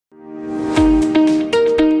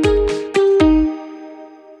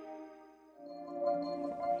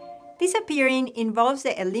Disappearing involves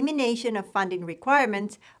the elimination of funding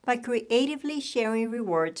requirements by creatively sharing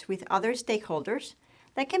rewards with other stakeholders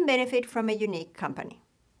that can benefit from a unique company.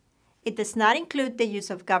 It does not include the use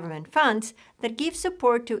of government funds that give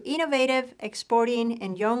support to innovative, exporting,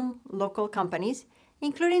 and young local companies,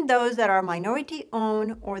 including those that are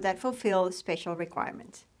minority-owned or that fulfill special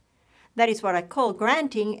requirements. That is what I call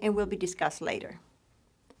granting and will be discussed later.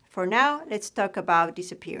 For now, let's talk about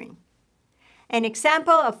disappearing. An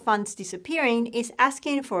example of funds disappearing is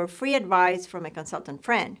asking for free advice from a consultant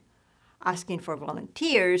friend, asking for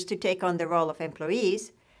volunteers to take on the role of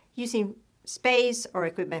employees, using space or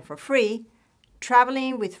equipment for free,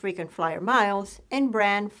 traveling with frequent flyer miles, and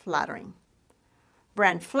brand flattering.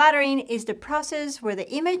 Brand flattering is the process where the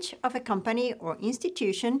image of a company or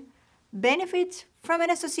institution benefits from an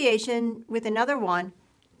association with another one,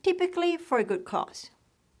 typically for a good cause.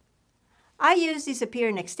 I use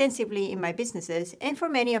disappearing extensively in my businesses and for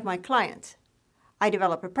many of my clients. I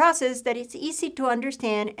develop a process that is easy to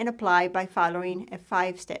understand and apply by following a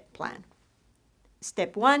 5-step plan.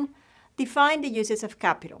 Step 1. Define the uses of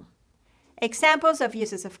capital. Examples of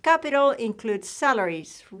uses of capital include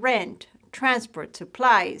salaries, rent, transport,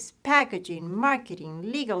 supplies, packaging,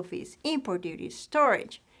 marketing, legal fees, import duties,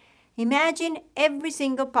 storage. Imagine every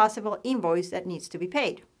single possible invoice that needs to be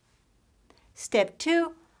paid. Step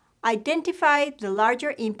 2. Identify the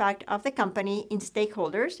larger impact of the company in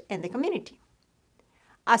stakeholders and the community.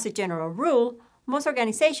 As a general rule, most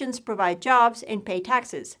organizations provide jobs and pay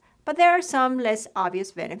taxes, but there are some less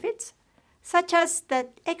obvious benefits, such as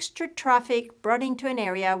that extra traffic brought into an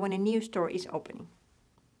area when a new store is opening.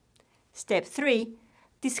 Step 3.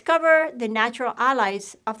 Discover the natural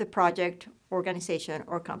allies of the project, organization,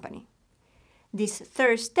 or company. This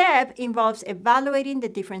third step involves evaluating the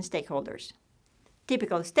different stakeholders.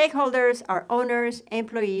 Typical stakeholders are owners,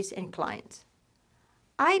 employees, and clients.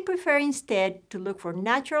 I prefer instead to look for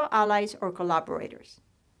natural allies or collaborators.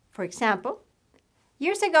 For example,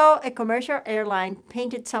 years ago, a commercial airline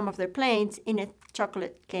painted some of their planes in a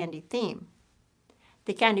chocolate candy theme.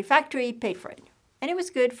 The candy factory paid for it, and it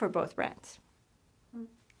was good for both brands.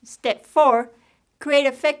 Step 4. Create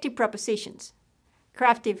effective propositions.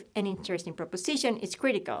 Crafting an interesting proposition is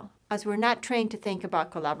critical, as we're not trained to think about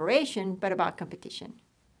collaboration, but about competition.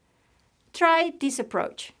 Try this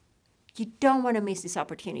approach. You don't want to miss this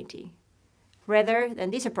opportunity. Rather than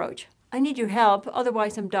this approach, I need your help,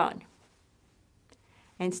 otherwise I'm done.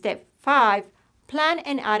 And step 5, plan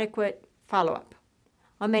an adequate follow-up.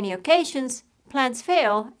 On many occasions, plans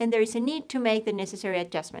fail and there is a need to make the necessary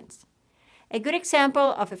adjustments. A good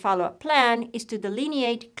example of a follow-up plan is to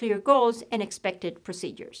delineate clear goals and expected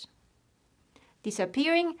procedures.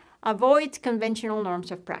 Disappearing avoids conventional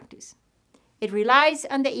norms of practice. It relies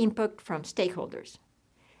on the input from stakeholders.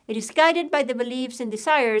 It is guided by the beliefs and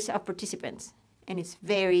desires of participants, and is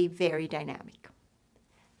very, very dynamic.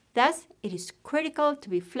 Thus, it is critical to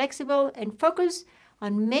be flexible and focus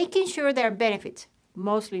on making sure there are benefits,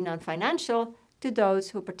 mostly non-financial, to those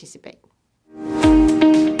who participate.